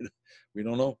wanted. We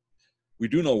don't know. We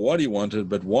do know what he wanted,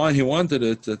 but why he wanted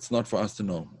it, that's not for us to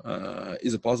know.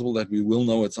 Is it possible that we will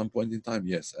know at some point in time?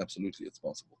 Yes, absolutely, it's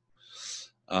possible.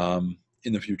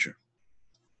 In the future.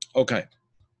 Okay.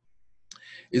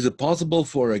 Is it possible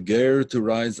for a ger to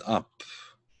rise up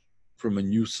from a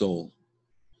new soul?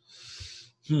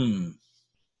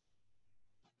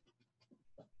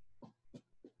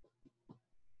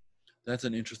 That's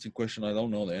an interesting question. I don't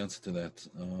know the answer to that.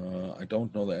 I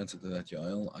don't know the answer to that,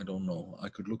 Yael. I don't know. I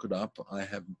could look it up. I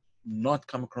have not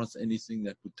come across anything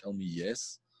that would tell me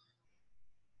yes.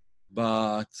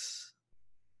 But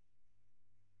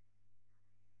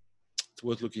it's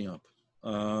worth looking up.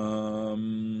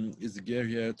 Is the ger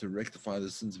here to rectify the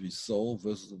sins of his soul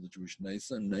versus of the Jewish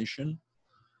nation?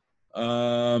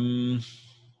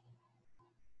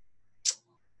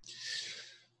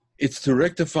 It's to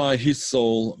rectify his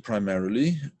soul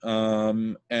primarily,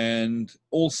 and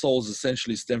all souls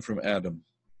essentially stem from Adam.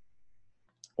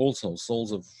 Also,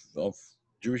 souls of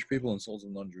Jewish people and souls of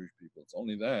non-Jewish people. It's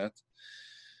only that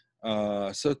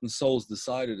certain souls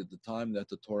decided at the time that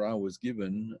the Torah was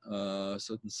given,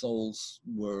 certain souls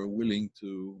were willing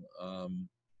to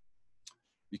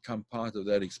become part of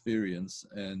that experience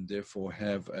and therefore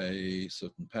have a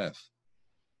certain path.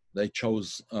 They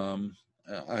chose...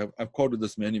 I've quoted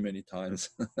this many times,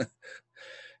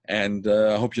 and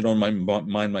I hope you don't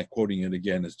mind my quoting it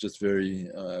again. It's just very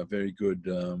good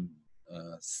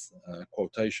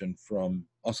quotation from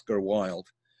Oscar Wilde,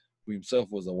 who himself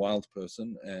was a wild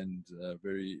person and a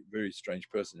very strange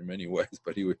person in many ways,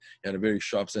 but he had a very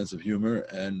sharp sense of humor,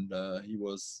 and he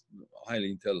was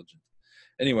highly intelligent.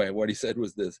 Anyway, what he said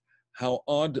was this: "How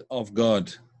odd of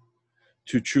God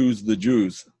to choose the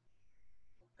Jews."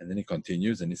 And then he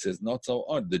continues and he says, "Not so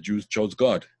odd, the Jews chose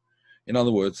God." In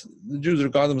other words, the Jews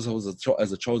regard themselves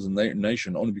as a chosen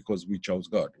nation only because we chose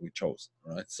God. We chose,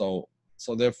 right? So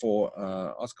therefore,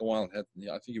 Oscar Wilde I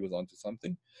think he was onto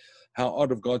something. How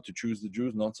odd of God to choose the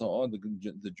Jews, not so odd,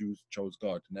 the Jews chose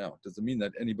God. Now, does it mean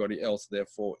that anybody else,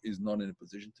 therefore, is not in a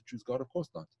position to choose God? Of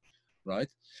course not, right?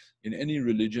 In any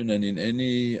religion and in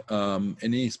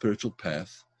any spiritual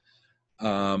path,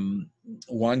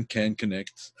 one can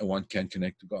connect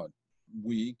to God.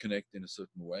 We connect in a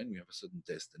certain way, and we have a certain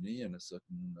destiny and a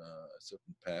certain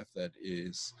path that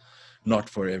is not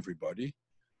for everybody.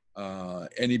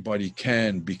 Anybody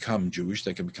can become Jewish.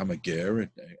 They can become a ger,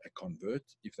 a convert,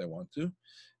 if they want to.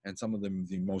 And some of them,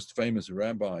 the most famous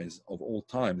rabbis of all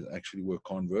time, actually were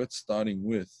converts, starting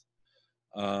with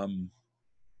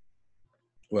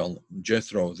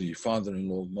Jethro, the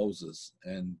father-in-law of Moses,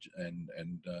 and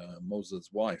Moses'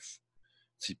 wife,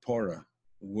 Zipporah,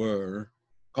 were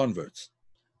converts.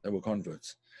 They were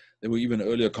converts. There were even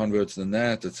earlier converts than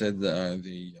that. It said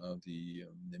the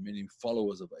many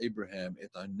followers of Abraham,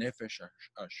 et nefesh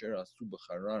asher asu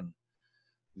b'Haran,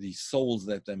 the souls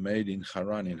that they made in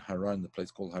Haran, the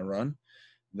place called Haran,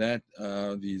 that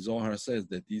the Zohar says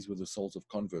that these were the souls of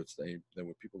converts. They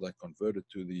were people that converted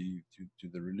to the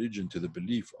religion, to the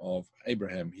belief of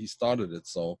Abraham. He started it,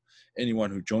 so anyone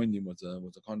who joined him was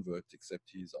a convert, except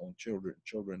his own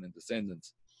children and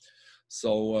descendants.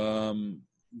 So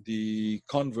the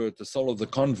soul of the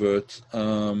convert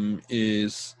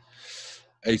is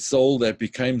a soul that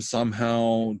became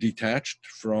somehow detached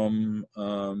from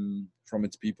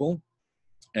its people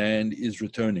and is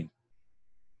returning.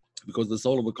 Because the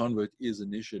soul of a convert is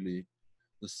initially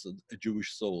a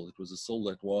Jewish soul. It was a soul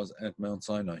that was at Mount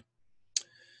Sinai,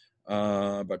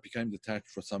 but became detached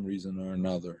for some reason or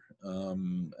another.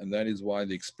 And that is why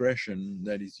the expression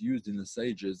that is used in the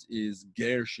sages is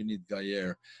ger shenit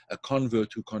gayer, a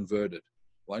convert who converted.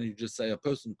 Why don't you just say a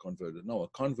person converted? No, a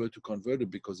convert who converted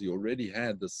because he already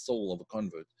had the soul of a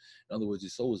convert. In other words,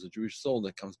 his soul is a Jewish soul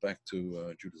that comes back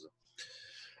to Judaism.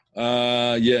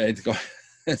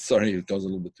 Sorry, it goes a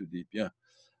little bit too deep. Yeah.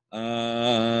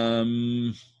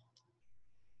 The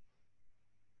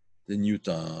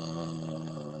Newton.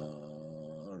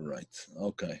 right.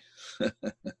 Okay.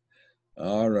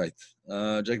 All right.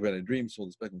 Jacob had a dream, saw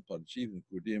the speckled spotted sheep, and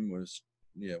Kudim was,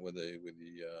 yeah, with the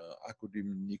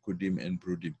Akudim, Nikudim, and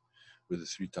Brudim, with the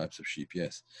three types of sheep,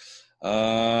 yes.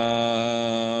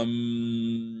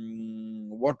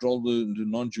 What role do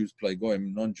non-Jews play?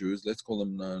 Goyim, non-Jews, let's call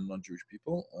them non-Jewish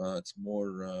people. It's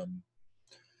more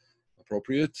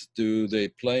appropriate. Do they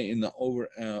play in the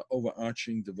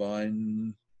overarching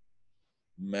divine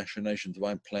machination,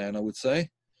 divine plan, I would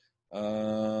say?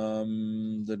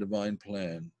 The divine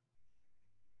plan.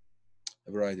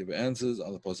 A variety of answers,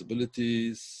 other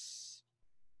possibilities.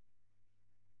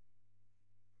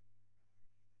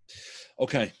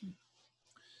 Okay,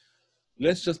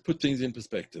 let's just put things in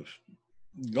perspective.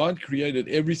 God created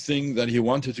everything that he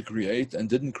wanted to create and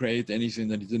didn't create anything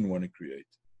that he didn't want to create.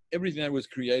 Everything that was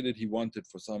created, he wanted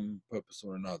for some purpose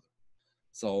or another.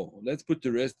 So let's put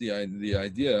to rest the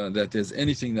idea that there's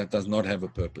anything that does not have a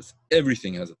purpose.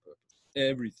 Everything has a purpose.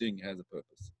 Everything has a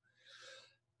purpose.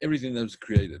 Everything that was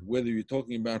created, whether you're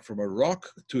talking about from a rock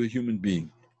to a human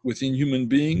being, within human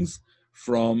beings,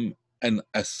 from a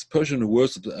person who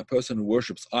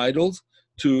worships idols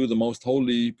to the most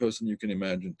holy person you can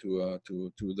imagine, to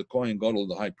the Kohen Gadol,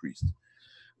 the high priest,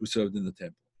 who served in the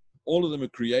temple. All of them are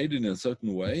created in a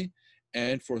certain way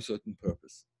and for a certain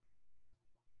purpose.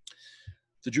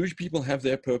 The Jewish people have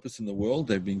their purpose in the world.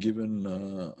 They've been given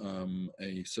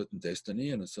a certain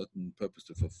destiny and a certain purpose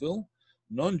to fulfill.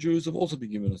 Non-Jews have also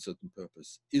been given a certain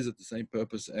purpose. Is it the same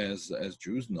purpose as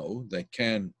Jews? No, they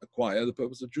can acquire the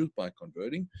purpose of Jews by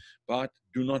converting, but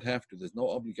do not have to. There's no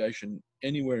obligation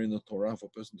anywhere in the Torah for a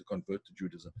person to convert to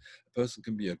Judaism. A person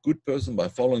can be a good person by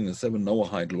following the 7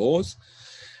 Noahide laws,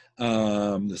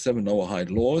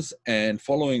 and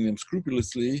following them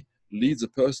scrupulously leads a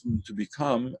person to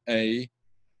become a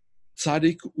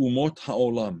tzaddik umot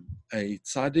ha'olam, a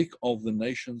tzaddik of the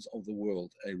nations of the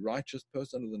world, a righteous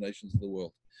person of the nations of the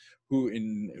world,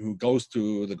 who goes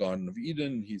to the Garden of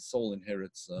Eden, his soul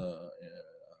inherits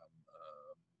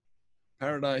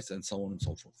paradise, and so on and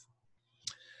so forth.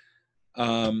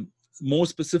 More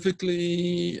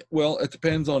specifically, well, it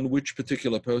depends on which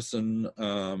particular person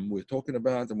we're talking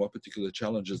about and what particular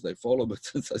challenges they follow. But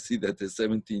since I see that there's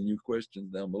 17 new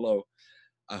questions down below,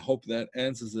 I hope that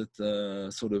answers it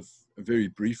sort of very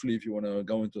briefly. If you want to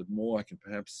go into it more, I can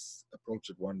perhaps approach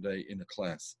it one day in a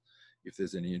class, if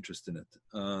there's any interest in it.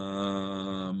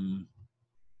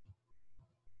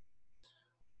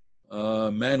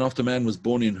 Man after man was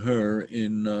born in her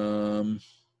in...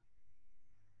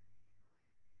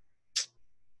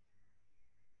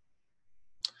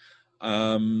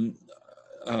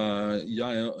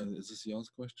 Yael, is this Yael's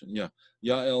question? Yeah.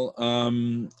 Yael,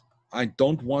 I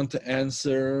don't want to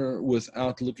answer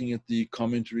without looking at the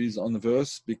commentaries on the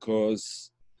verse,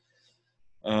 because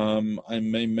I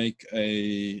may make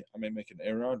an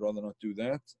error. I'd rather not do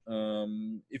that.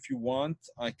 If you want,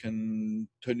 I can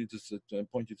point you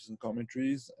to some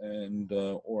commentaries, and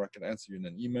or I can answer you in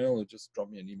an email, or just drop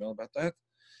me an email about that,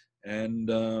 and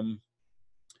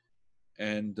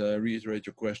reiterate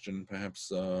your question.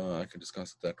 Perhaps I can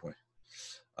discuss it that way.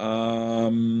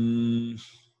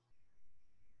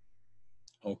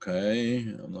 Okay,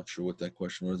 I'm not sure what that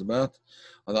question was about.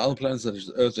 Are there other planets such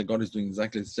as Earth that God is doing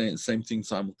exactly the same thing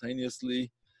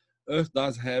simultaneously? Earth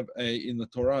does have in the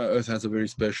Torah, Earth has a very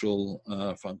special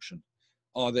function.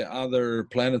 Are there other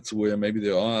planets where maybe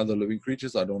there are other living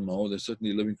creatures? I don't know. There's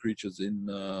certainly living creatures in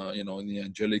the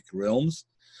angelic realms.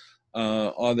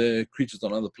 Are there creatures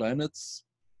on other planets?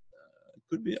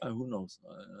 Could be. Who knows?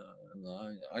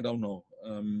 I don't know.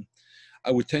 I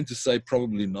would tend to say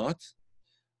probably not.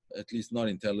 At least not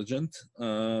intelligent.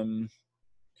 But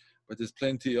there's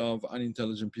plenty of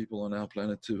unintelligent people on our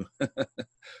planet too.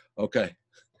 Okay.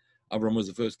 Avram was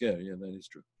the first guy. Yeah, that is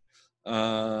true.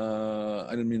 I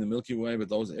didn't mean the Milky Way, but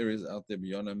those areas out there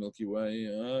beyond our Milky Way,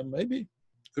 maybe.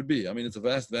 Could be. I mean, it's a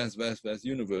vast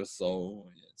universe, so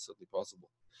yeah, it's certainly possible.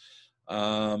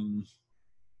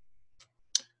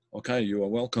 Okay, you are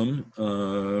welcome.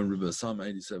 River Psalm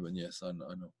 87, yes, I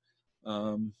know.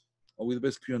 Are we the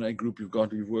best Q&A group you've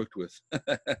worked with?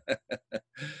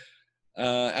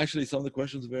 Actually, some of the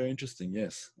questions are very interesting,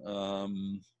 yes.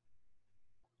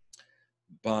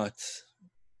 But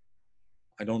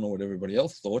I don't know what everybody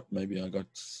else thought. Maybe I got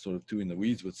sort of too in the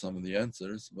weeds with some of the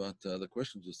answers, but the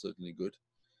questions were certainly good.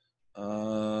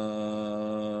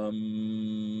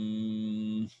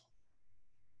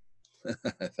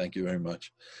 Thank you very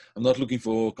much. I'm not looking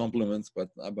for compliments,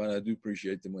 but I do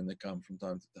appreciate them when they come from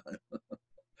time to time.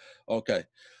 Okay.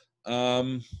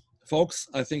 Folks,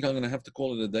 I think I'm going to have to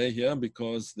call it a day here,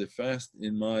 because the fast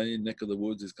in my neck of the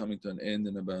woods is coming to an end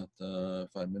in about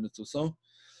 5 minutes or so.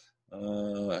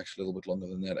 Actually, a little bit longer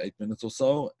than that, 8 minutes or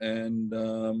so,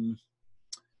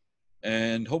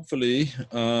 and hopefully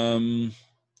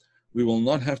we will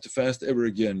not have to fast ever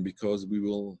again, because we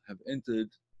will have entered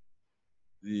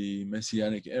the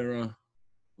Messianic era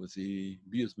with the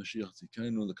Bias Mashiach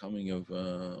Tzidkenu, the coming of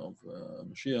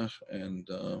Mashiach, and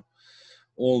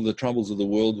all the troubles of the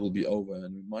world will be over,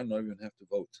 and we might not even have to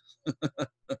vote.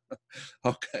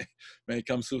 Okay, may it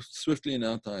come swiftly in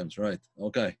our times, right?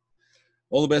 Okay,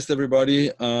 all the best,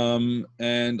 everybody,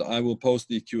 and I will post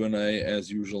the Q&A as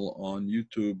usual on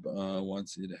YouTube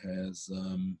once it has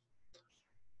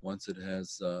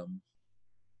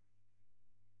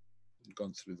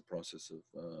gone through the process of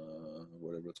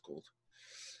whatever it's called.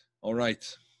 All right.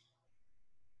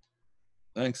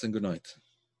 Thanks and good night.